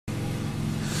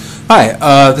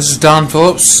Hi, this is Don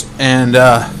Phillips, and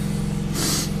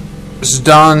this is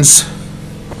Don's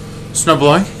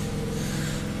Snowblowing,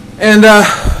 and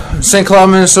St.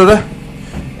 Cloud, Minnesota,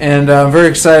 and I'm very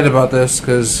excited about this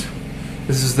because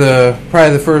this is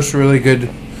probably the first really good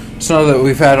snow that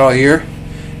we've had all year,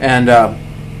 and I'm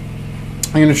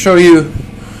going to show you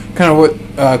kind of what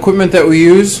equipment that we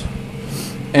use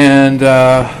and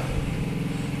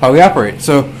how we operate.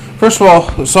 So first of all,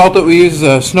 the salt that we use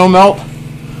is snow melt.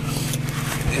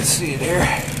 Let's see it here.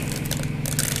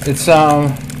 It's a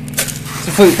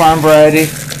Fleet Farm variety.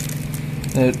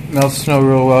 It melts snow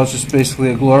real well. It's just basically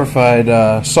a glorified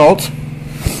salt.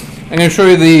 I'm going to show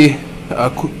you a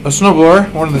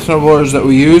snowblower, one of the snowblowers that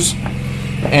we use,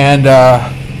 and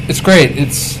it's great.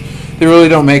 They really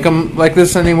don't make them like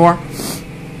this anymore.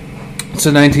 It's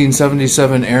a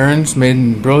 1977 Aaron's made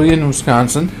in Brillion,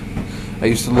 Wisconsin. I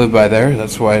used to live by there.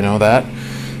 That's why I know that.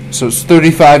 So it's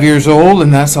 35 years old,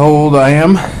 and that's how old I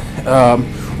am.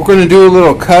 We're going to do a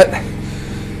little cut.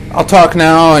 I'll talk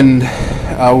now, and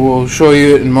I will show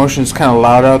you it in motion. It's kind of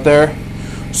loud out there.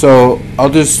 So I'll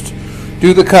just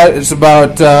do the cut. It's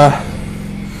about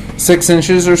 6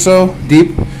 inches or so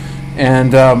deep.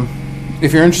 And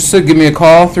if you're interested, give me a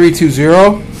call,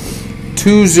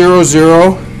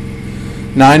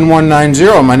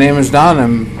 320-200-9190. My name is Don.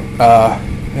 I'm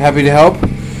happy to help.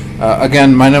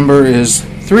 Again, my number is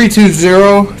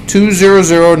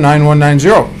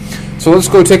 320-200-9190. So let's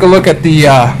go take a look at the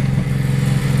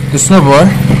snowblower.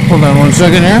 Hold on 1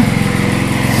 second here.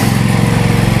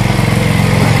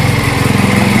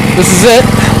 This is it.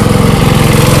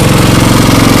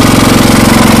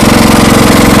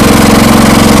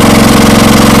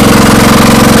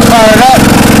 Fire it up.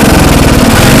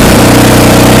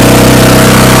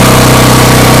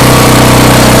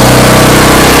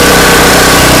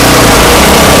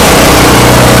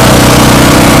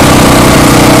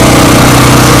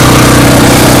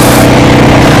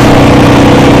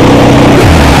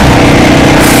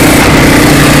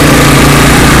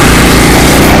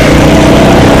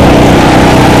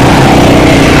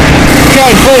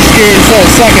 First gear instead of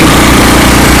second.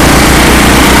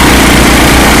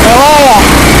 Well,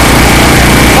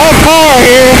 I have power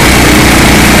here.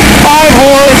 5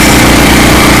 horse.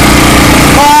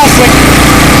 Classic.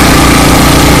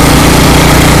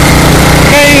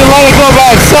 Can't even let it go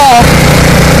by itself.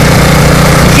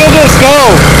 She'll just go.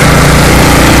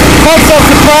 Cuts up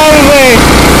to probably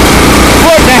a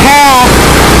foot and a half.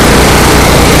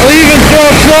 We'll even throw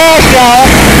trash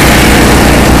out.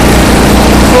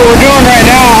 That's what we're doing right